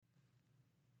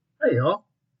Hey, y'all.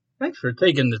 Thanks for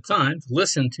taking the time to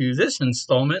listen to this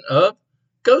installment of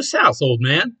Go South, Old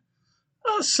Man,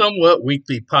 a somewhat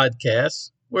weekly podcast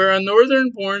where a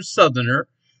northern born southerner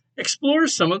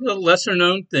explores some of the lesser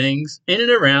known things in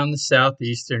and around the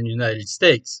southeastern United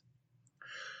States.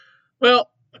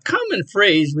 Well, a common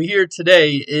phrase we hear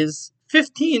today is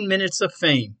 15 minutes of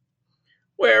fame,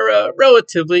 where a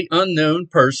relatively unknown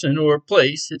person or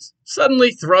place is suddenly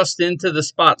thrust into the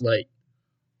spotlight,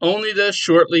 only to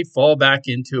shortly fall back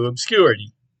into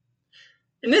obscurity.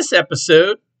 In this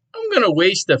episode, I'm going to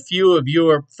waste a few of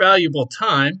your valuable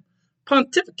time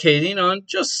pontificating on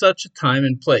just such a time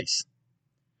and place.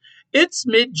 It's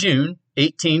mid-June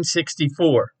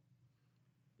 1864.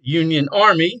 The Union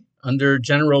Army, under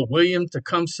General William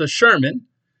Tecumseh Sherman,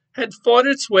 had fought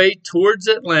its way towards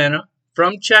Atlanta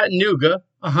from Chattanooga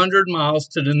 100 miles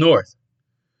to the north.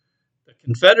 The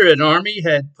Confederate Army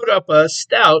had put up a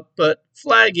stout but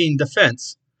flagging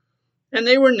defense, and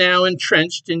they were now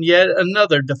entrenched in yet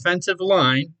another defensive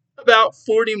line about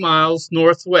 40 miles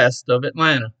northwest of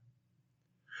Atlanta.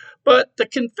 But the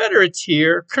Confederates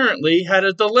here currently had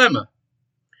a dilemma.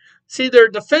 See, their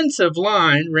defensive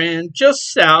line ran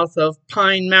just south of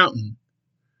Pine Mountain,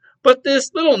 but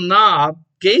this little knob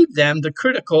gave them the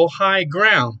critical high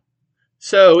ground,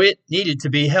 so it needed to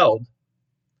be held.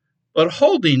 But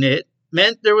holding it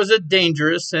meant there was a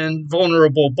dangerous and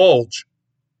vulnerable bulge.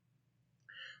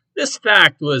 This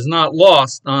fact was not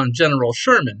lost on General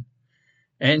Sherman,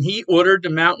 and he ordered the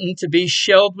mountain to be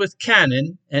shelled with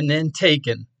cannon and then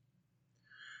taken.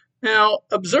 Now,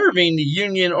 observing the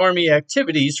Union Army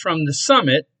activities from the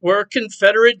summit were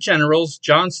Confederate Generals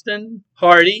Johnston,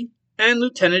 Hardee, and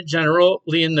Lieutenant General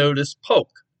Leonidas Polk.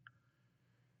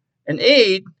 An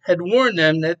aide had warned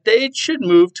them that they should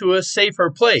move to a safer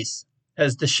place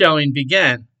as the shelling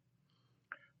began.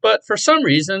 But for some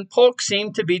reason, Polk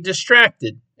seemed to be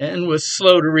distracted and was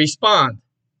slow to respond.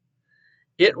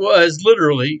 It was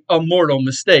literally a mortal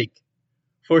mistake,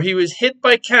 for he was hit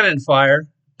by cannon fire,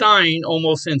 dying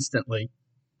almost instantly.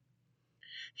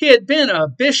 He had been a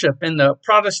bishop in the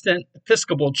Protestant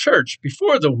Episcopal Church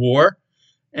before the war,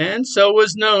 and so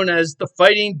was known as the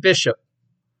Fighting Bishop.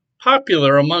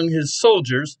 Popular among his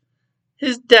soldiers,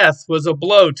 his death was a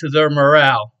blow to their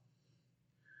morale.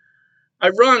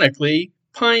 Ironically,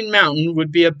 Pine Mountain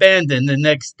would be abandoned the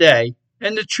next day,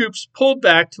 and the troops pulled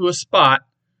back to a spot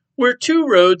where two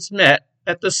roads met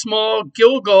at the small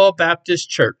Gilgal Baptist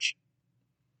Church.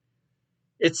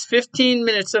 Its 15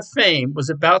 minutes of fame was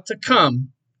about to come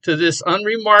to this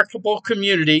unremarkable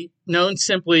community known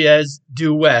simply as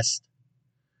Due West.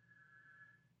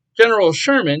 General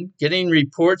Sherman, getting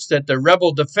reports that the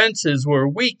rebel defenses were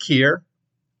weak here,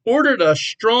 ordered a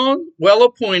strong,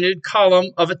 well-appointed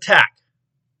column of attack.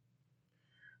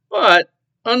 But,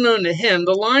 unknown to him,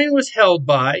 the line was held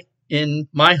by, in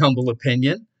my humble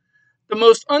opinion, the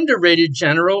most underrated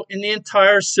general in the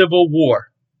entire Civil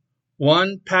War,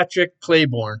 one Patrick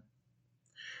Cleburne.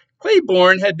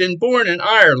 Cleburne had been born in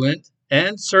Ireland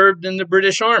and served in the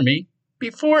British Army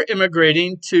before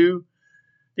immigrating to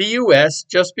the U.S.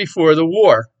 just before the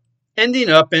war, ending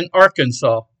up in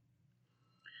Arkansas.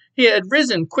 He had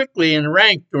risen quickly in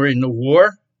rank during the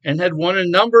war and had won a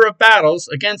number of battles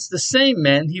against the same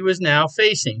men he was now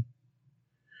facing.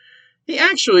 He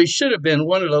actually should have been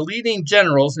one of the leading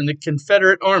generals in the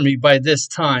Confederate Army by this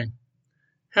time.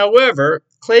 However,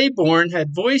 Cleburne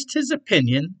had voiced his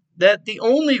opinion that the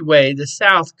only way the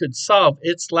South could solve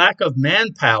its lack of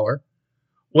manpower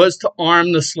was to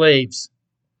arm the slaves,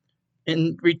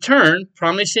 in return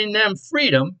promising them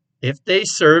freedom if they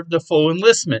served the full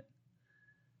enlistment.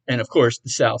 And of course, the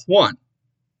South won.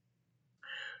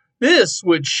 This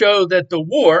would show that the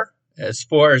war, as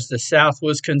far as the South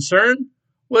was concerned,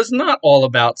 was not all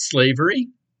about slavery.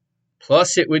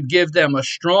 Plus, it would give them a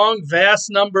strong,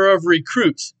 vast number of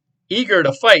recruits eager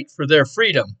to fight for their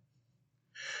freedom.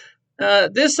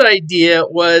 This idea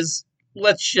was,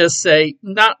 let's just say,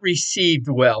 not received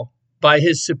well by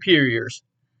his superiors,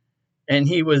 and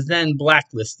he was then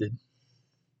blacklisted.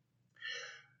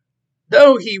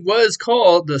 Though he was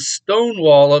called the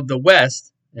Stonewall of the West,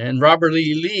 and Robert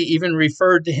E. Lee even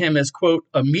referred to him as, quote,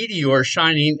 a meteor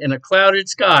shining in a clouded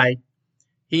sky,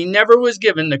 he never was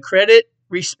given the credit,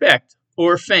 respect,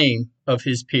 or fame of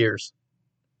his peers.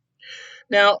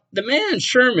 Now, the man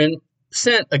Sherman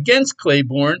sent against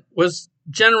Cleburne was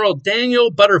General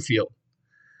Daniel Butterfield.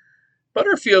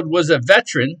 Butterfield was a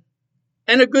veteran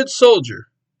and a good soldier,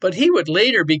 but he would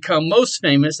later become most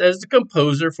famous as the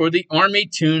composer for the Army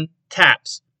tune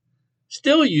Taps,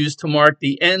 still used to mark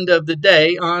the end of the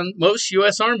day on most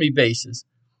U.S. Army bases,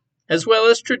 as well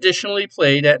as traditionally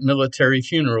played at military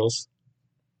funerals.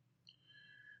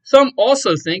 Some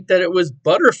also think that it was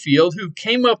Butterfield who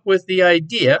came up with the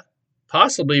idea,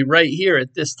 possibly right here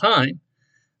at this time,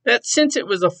 that since it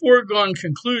was a foregone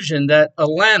conclusion that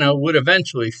Atlanta would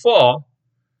eventually fall,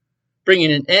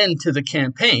 bringing an end to the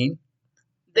campaign,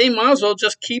 they might as well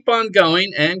just keep on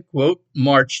going and, quote,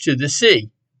 march to the sea.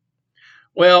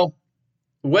 Well,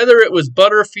 whether it was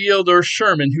Butterfield or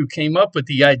Sherman who came up with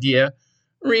the idea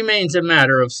remains a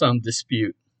matter of some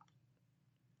dispute.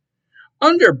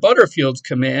 Under Butterfield's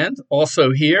command, also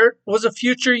here, was a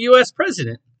future U.S.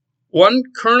 president, one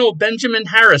Colonel Benjamin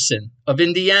Harrison of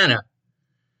Indiana,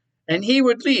 and he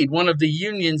would lead one of the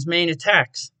Union's main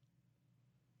attacks.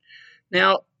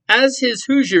 Now, as his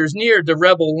Hoosiers neared the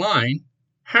rebel line,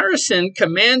 Harrison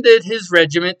commanded his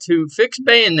regiment to fix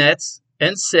bayonets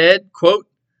and said, quote,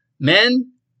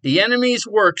 "Men, the enemy's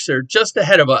works are just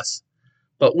ahead of us,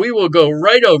 but we will go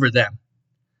right over them."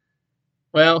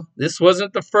 Well, this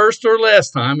wasn't the first or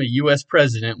last time a U.S.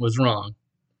 president was wrong,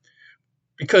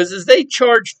 because as they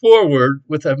charged forward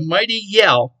with a mighty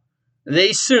yell,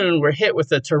 they soon were hit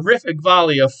with a terrific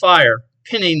volley of fire,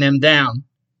 pinning them down.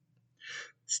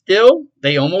 Still,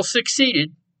 they almost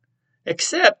succeeded,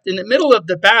 except in the middle of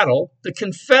the battle, the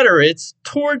Confederates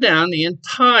tore down the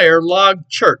entire log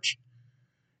church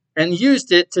and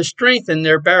used it to strengthen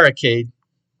their barricade.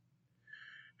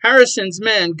 Harrison's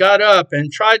men got up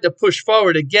and tried to push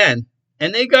forward again,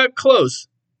 and they got close,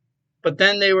 but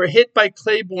then they were hit by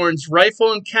Claiborne's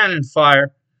rifle and cannon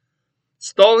fire,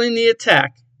 stalling the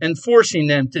attack and forcing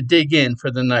them to dig in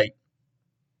for the night.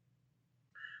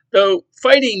 Though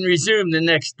fighting resumed the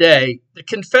next day, the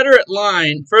Confederate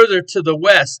line further to the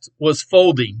west was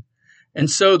folding, and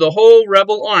so the whole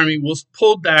rebel army was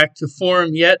pulled back to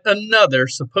form yet another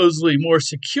supposedly more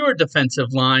secure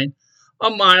defensive line a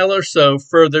mile or so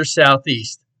further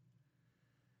southeast.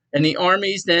 And the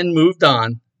armies then moved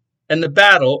on, and the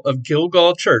Battle of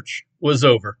Gilgal Church was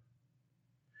over.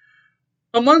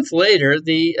 A month later,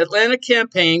 the Atlanta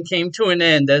campaign came to an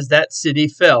end as that city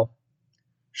fell.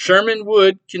 Sherman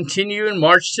would continue and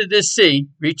march to the sea,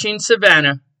 reaching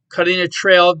Savannah, cutting a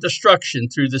trail of destruction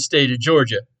through the state of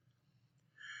Georgia.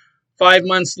 5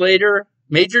 months later,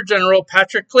 Major General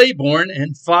Patrick Claiborne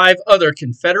and 5 other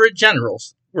Confederate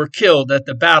generals were killed at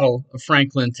the Battle of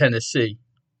Franklin, Tennessee.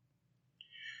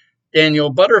 Daniel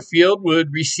Butterfield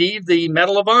would receive the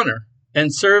Medal of Honor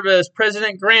and serve as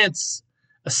President Grant's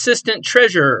Assistant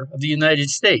Treasurer of the United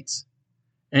States,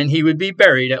 and he would be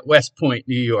buried at West Point,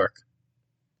 New York.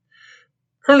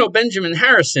 Colonel Benjamin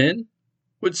Harrison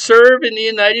would serve in the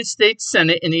United States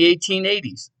Senate in the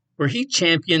 1880s, where he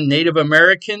championed Native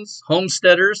Americans,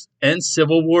 homesteaders, and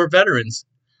Civil War veterans.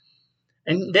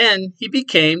 And then he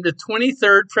became the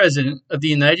 23rd President of the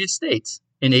United States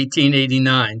in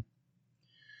 1889.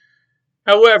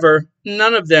 However,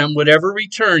 none of them would ever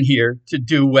return here to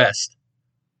due west.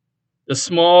 The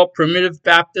small primitive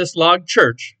Baptist log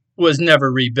church was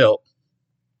never rebuilt.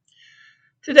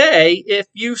 Today, if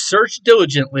you search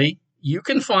diligently, you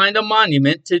can find a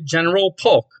monument to General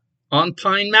Polk on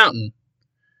Pine Mountain.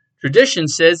 Tradition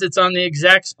says it's on the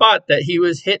exact spot that he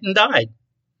was hit and died.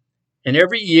 And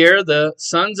every year, the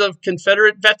Sons of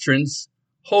Confederate Veterans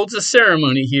holds a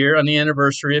ceremony here on the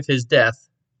anniversary of his death.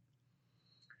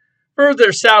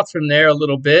 Further south from there a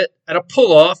little bit, at a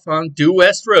pull-off on Due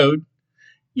West Road,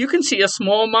 you can see a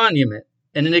small monument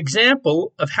and an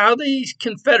example of how the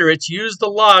Confederates used the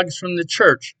logs from the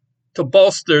church to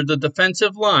bolster the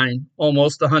defensive line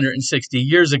almost 160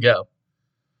 years ago.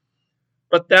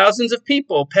 But thousands of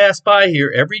people pass by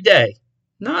here every day,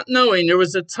 not knowing there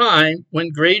was a time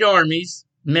when great armies,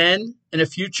 men, and a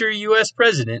future U.S.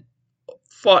 president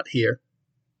fought here.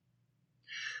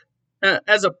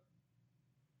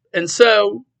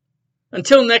 So,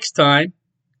 until next time,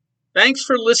 thanks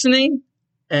for listening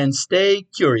and stay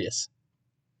curious.